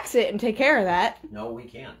could wax it and take care of that. No, we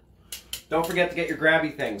can't. Don't forget to get your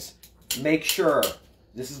grabby things. Make sure,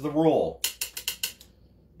 this is the rule.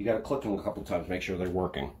 You gotta click them a couple times, make sure they're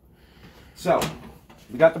working. So,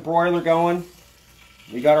 we got the broiler going.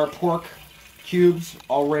 We got our pork cubes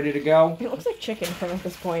all ready to go. It looks like chicken from at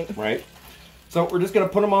this point. Right. So we're just gonna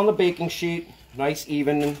put them on the baking sheet. Nice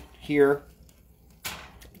even here.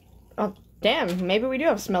 Oh, damn. Maybe we do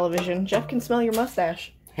have smell-o-vision. Jeff can smell your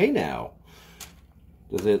mustache. Hey now.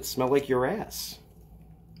 Does it smell like your ass?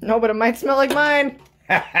 No, but it might smell like mine.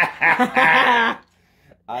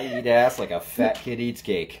 I eat ass like a fat kid eats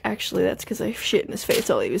cake. Actually, that's because I shit in his face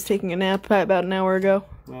while he was taking a nap about an hour ago.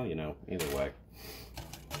 Well, you know, either way.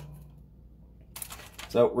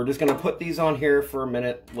 So we're just going to put these on here for a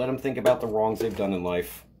minute. Let them think about the wrongs they've done in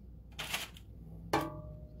life.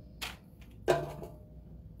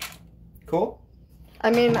 Cool?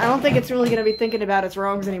 I mean, I don't think it's really going to be thinking about its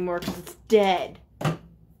wrongs anymore because it's dead.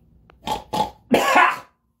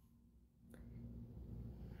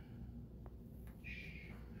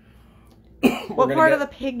 What part of the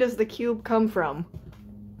pig does the cube come from?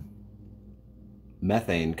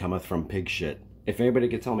 Methane cometh from pig shit. If anybody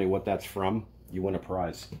could tell me what that's from, you win a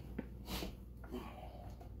prize.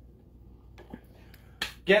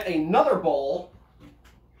 Get another bowl.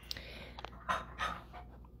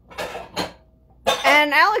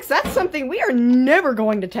 And Alex, that's something we are never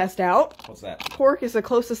going to test out. What's that? Pork is the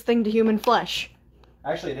closest thing to human flesh.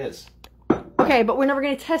 Actually, it is. Okay, but we're never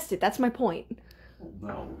going to test it. That's my point.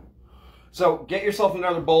 No. So, get yourself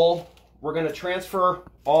another bowl. We're going to transfer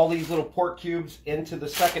all these little pork cubes into the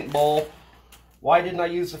second bowl. Why didn't I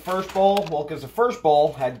use the first bowl? Well, because the first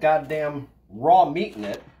bowl had goddamn raw meat in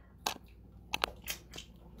it.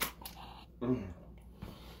 Mm.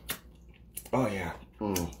 Oh, yeah.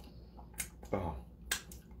 Mm. Oh.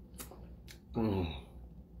 Mm.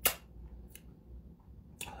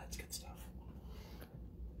 Oh, that's good stuff.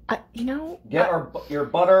 You know... Get your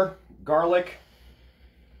butter, garlic,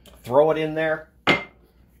 throw it in there.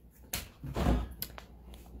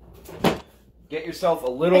 Get yourself a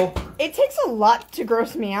little... It takes a lot to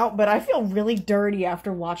gross me out, but I feel really dirty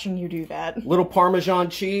after watching you do that. Little Parmesan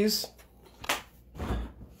cheese.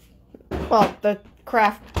 Well, the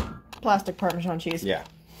Kraft plastic Parmesan cheese. Yeah.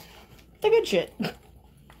 The good shit.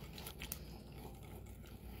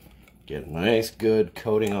 Get a nice, good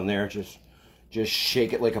coating on there. Just Just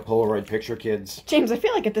shake it like a Polaroid picture, kids. James, I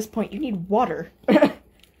feel like at this point you need water.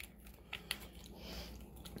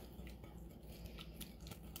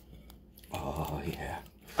 Oh, yeah.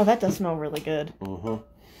 Oh, that does smell really good. Mm-hmm.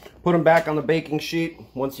 Put them back on the baking sheet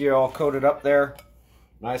once you're all coated up there.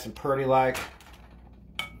 Nice and pretty like.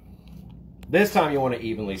 This time you want to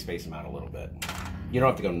evenly space them out a little bit. You don't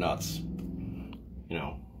have to go nuts. You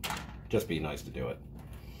know, just be nice to do it.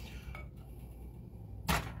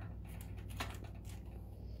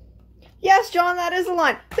 Yes, John, that is a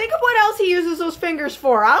line. Think of what else he uses those fingers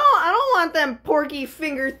for. I don't want them porky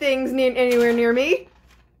finger things anywhere near me.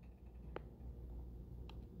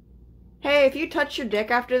 Hey, if you touch your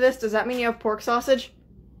dick after this, does that mean you have pork sausage?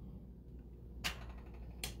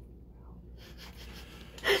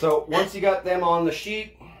 So once you got them on the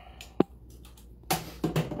sheet,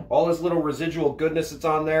 all this little residual goodness that's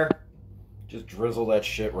on there, just drizzle that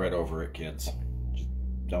shit right over it, kids. Just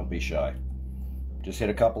don't be shy. Just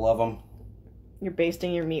hit a couple of them. You're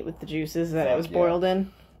basting your meat with the juices that it was boiled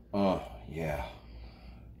in? Oh, yeah.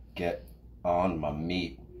 Get on my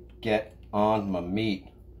meat. Get on my meat.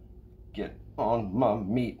 Get on my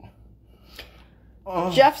meat.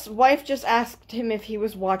 Jeff's wife just asked him if he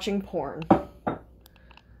was watching porn.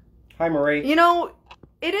 Hi, Marie. You know,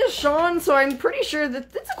 it is Sean, so I'm pretty sure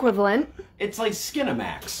that it's equivalent. It's like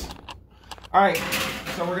Skinamax. Alright,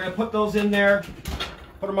 so we're going to put those in there.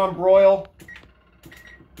 Put them on broil.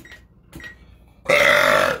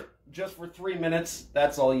 Just for 3 minutes.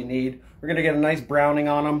 That's all you need. We're going to get a nice browning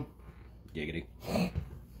on them. Giggity.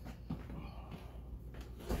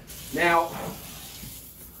 Now,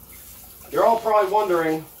 you're all probably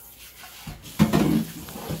wondering,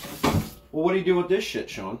 well, what do you do with this shit,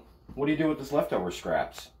 Sean? What do you do with this leftover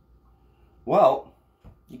scraps? Well,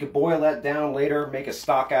 you could boil that down later, make a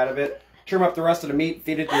stock out of it, trim up the rest of the meat,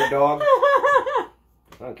 feed it to your dog. I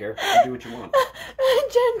don't care. You do what you want.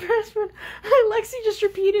 Jen Pressman, Lexi just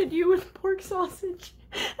repeated you with pork sausage.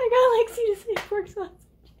 I got Lexi to say pork sausage.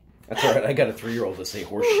 That's alright. I got a 3-year-old to say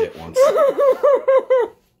horse shit once.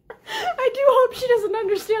 I do hope she doesn't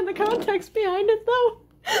understand the context behind it, though.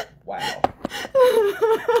 Wow.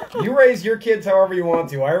 You raise your kids however you want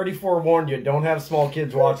to. I already forewarned you. Don't have small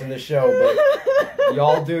kids watching this show, but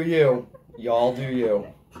y'all do you. Y'all do you.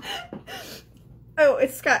 Oh,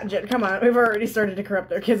 it's Scott and Jen. Come on. We've already started to corrupt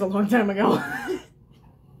their kids a long time ago.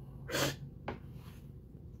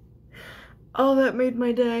 Oh, that made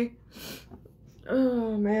my day.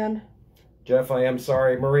 Oh, man. Jeff, I am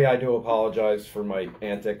sorry. Marie, I do apologize for my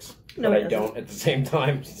antics. No, but I don't at the same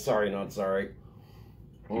time. Sorry, not sorry.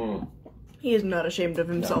 He is not ashamed of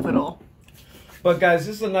himself at all. But guys,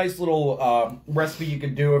 this is a nice little recipe you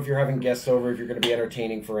could do if you're having guests over, if you're going to be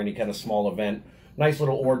entertaining for any kind of small event. Nice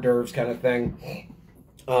little hors d'oeuvres kind of thing.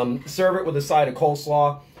 Serve it with a side of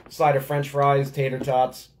coleslaw, side of french fries, tater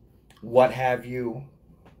tots, what have you.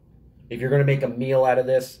 If you're going to make a meal out of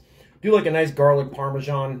this, do like a nice garlic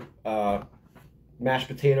parmesan mashed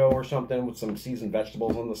potato or something with some seasoned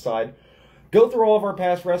vegetables on the side. Go through all of our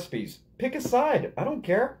past recipes. Pick a side. I don't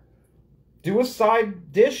care. Do a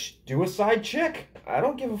side dish. Do a side chick. I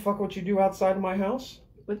don't give a fuck what you do outside of my house.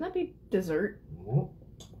 Wouldn't that be dessert?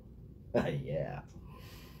 Yeah.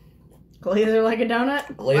 Glazer like a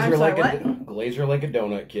donut? Glazer like a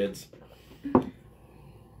donut, kids.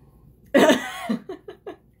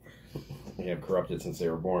 They have corrupted since they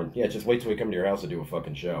were born. Yeah, just wait till we come to your house to do a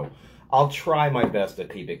fucking show. I'll try my best to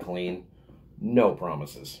keep it clean. No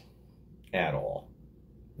promises. At all.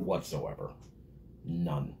 Whatsoever.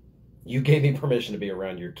 None. You gave me permission to be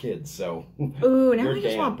around your kids, so... Ooh, now I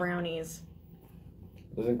just want brownies.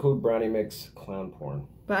 Does it include brownie mix clown porn?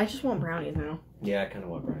 But I just want brownies now. Yeah, I kind of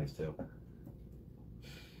want brownies too.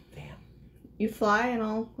 Damn. You fly and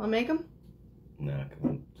I'll make them? Nah, because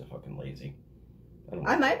I'm so fucking lazy.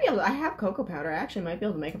 I might be able to. I have cocoa powder. I actually might be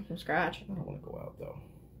able to make them from scratch. I don't want to go out though.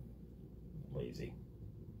 Lazy.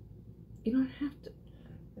 You don't have to.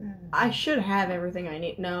 I should have everything I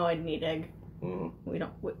need. No, I need egg. We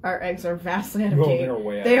don't. Our eggs are vastly out of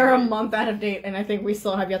date. They are a month out of date, and I think we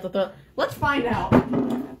still have yet to throw. Let's find out.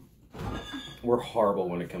 We're horrible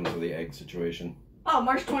when it comes to the egg situation. Oh,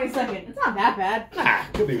 March 22nd. It's not that bad. Ah,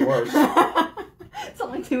 could be worse. It's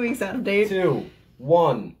only 2 weeks out of date. 2,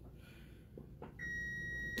 1.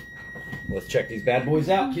 Let's check these bad boys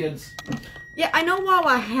out, kids. Yeah, I know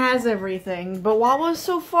Wawa has everything, but Wawa is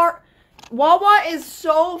so far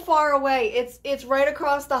away. It's right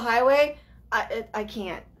across the highway. I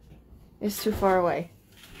can't. It's too far away.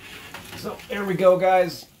 So here we go,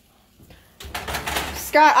 guys.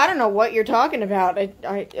 Scott, I don't know what you're talking about.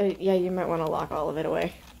 Yeah, you might want to lock all of it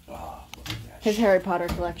away. Oh, His Harry Potter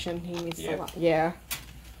collection. He needs to lock. Yeah.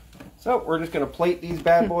 So we're just going to plate these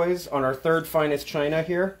bad boys on our third finest china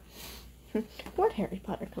here. What Harry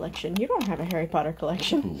Potter collection? You don't have a Harry Potter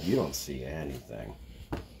collection. You don't see anything.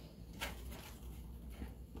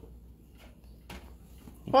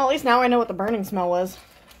 Well, at least now I know what the burning smell was.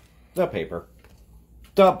 The paper.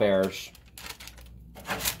 The bears.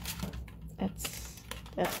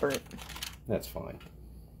 That's burnt. That's fine.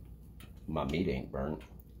 My meat ain't burnt.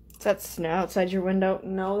 Is that snow outside your window?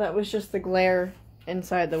 No, that was just the glare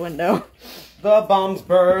inside the window. The bomb's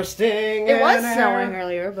bursting. It was snowing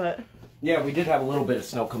earlier, but... Yeah, we did have a little bit of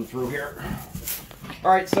snow come through here.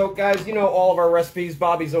 Alright, so guys, you know all of our recipes.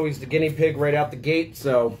 Bobby's always the guinea pig right out the gate,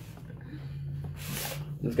 so...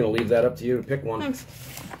 I'm just going to leave that up to you to pick one. Thanks.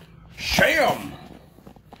 Sham!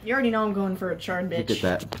 You already know I'm going for a charred bitch. Look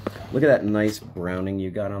at that. Look at that nice browning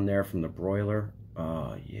you got on there from the broiler.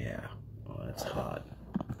 Oh, yeah. Oh, that's hot.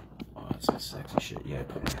 Oh, that's some sexy shit. Yeah,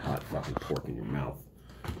 put my hot fucking pork in your mouth.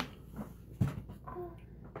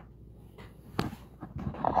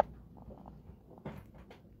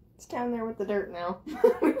 It's down there with the dirt now.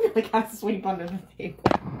 We really got to sweep under the table.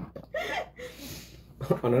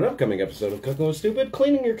 On an upcoming episode of Cooking with Stupid,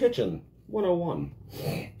 Cleaning Your Kitchen 101.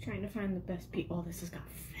 Trying to find the best piece. Oh, this has got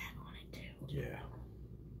fat on it, too. Yeah.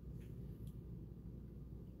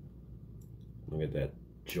 Look at that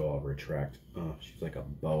jaw retract. Oh, she's like a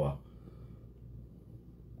boa.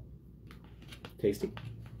 Tasty.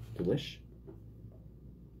 Delish.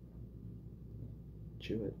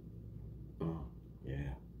 Chew it. Oh,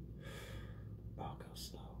 yeah. Oh, go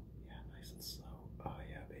slow. Yeah, nice and slow. Oh,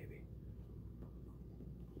 yeah, baby.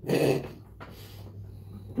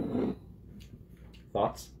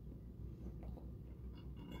 Thoughts?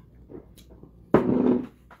 I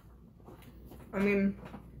mean,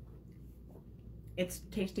 it's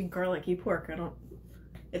tasty garlicky pork.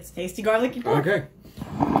 It's tasty garlicky pork. Okay.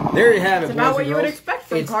 There you have it, It's about boys what and you would girls. expect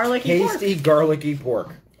from It's garlicky pork. tasty garlicky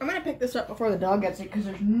pork. I'm gonna pick this up before the dog gets it because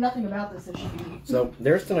there's nothing about this that should be eaten. So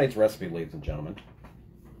there's tonight's recipe, ladies and gentlemen.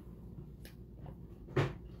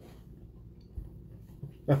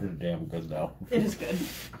 Damn good though. It is good.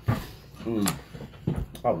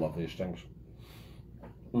 I love these things.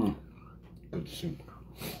 Good soup.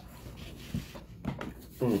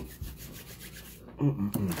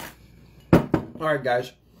 Alright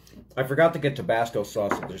guys, I forgot to get Tabasco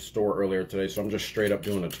sauce at the store earlier today, so I'm just straight up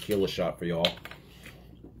doing a tequila shot for y'all.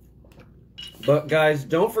 But guys,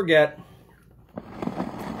 don't forget,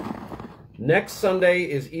 next Sunday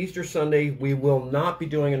is Easter Sunday. We will not be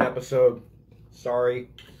doing an episode. Sorry.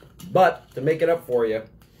 But to make it up for you,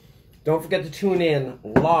 don't forget to tune in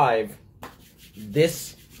live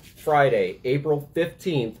this Friday, April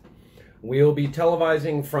 15th. We'll be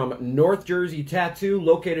televising from North Jersey Tattoo,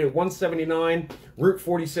 located at 179 Route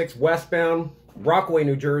 46 westbound, Rockaway,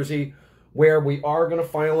 New Jersey, where we are going to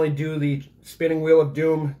finally do the Spinning Wheel of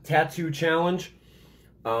Doom Tattoo Challenge.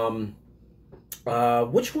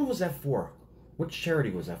 Which one was that for? Which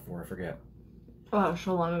charity was that for? I forget. Oh,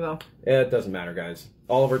 so long ago. It doesn't matter, guys.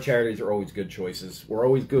 All of our charities are always good choices. We're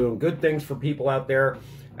always doing good things for people out there,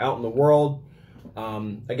 out in the world.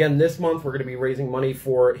 Again, this month we're going to be raising money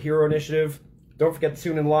for Hero Initiative. Don't forget to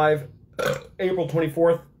tune in live April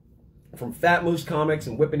 24th from Fat Moose Comics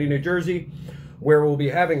in Whippany, New Jersey, where we'll be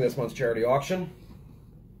having this month's charity auction.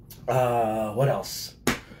 What else?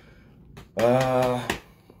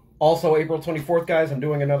 Also, April 24th, guys, I'm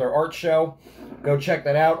doing another art show. Go check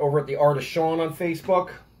that out over at the Art of Sean on Facebook.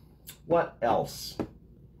 What else?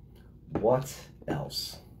 What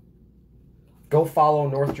else? Go follow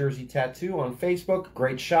North Jersey Tattoo on Facebook.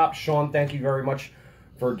 Great shop. Sean, thank you very much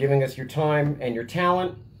for giving us your time and your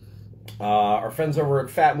talent. Our friends over at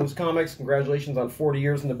Fat Moose Comics, congratulations on 40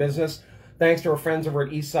 years in the business. Thanks to our friends over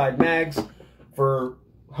at Eastside Mags for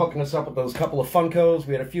hooking us up with those couple of Funkos.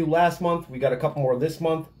 We had a few last month. We got a couple more this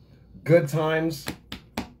month. Good times.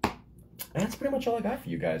 And that's pretty much all I got for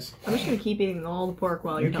you guys. I'm just going to keep eating all the pork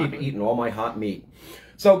while you're talking. You keep eating all my hot meat.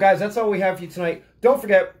 So, guys, that's all we have for you tonight. Don't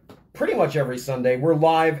forget, pretty much every Sunday, we're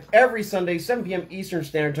live every Sunday, 7 p.m. Eastern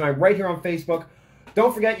Standard Time, right here on Facebook.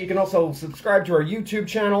 Don't forget, you can also subscribe to our YouTube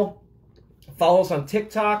channel. Follow us on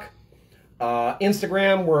TikTok,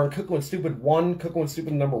 Instagram. We're on Cooking with Stupid 1, Cooking with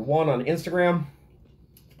Stupid number 1 on Instagram.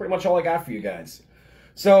 That's pretty much all I got for you guys.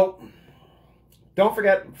 So, don't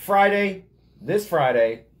forget, this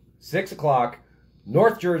Friday, 6 o'clock,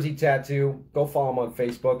 North Jersey Tattoo. Go follow him on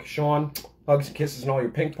Facebook. Sean, hugs and kisses and all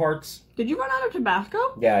your pink parts. Did you run out of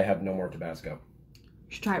Tabasco? Yeah, I have no more Tabasco. You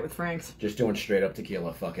should try it with Frank's. Just doing straight up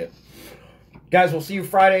tequila. Fuck it. Guys, we'll see you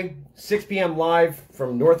Friday, 6 p.m. live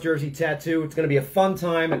from North Jersey Tattoo. It's going to be a fun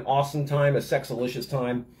time, an awesome time, a sexalicious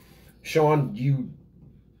time. Sean, you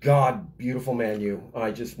God, beautiful man, you.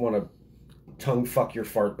 I just want to tongue fuck your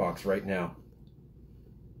fart box right now.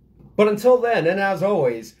 But until then, and as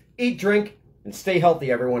always, eat, drink, and stay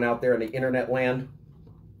healthy, everyone out there in the internet land.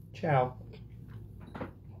 Ciao.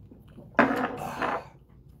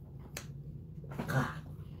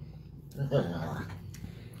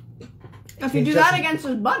 If you do that against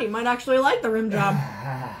his buddy, might actually like the rim job.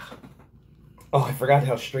 Oh, I forgot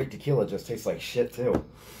how straight tequila just tastes like shit, too.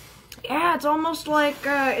 Yeah, it's almost like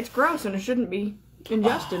it's gross and it shouldn't be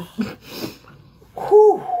ingested.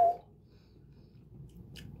 Whew.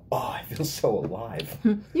 Oh, I feel so alive.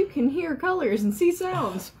 You can hear colors and see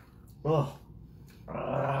sounds. Oh.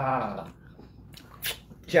 Ciao,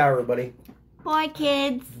 everybody. Bye,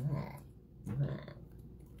 kids.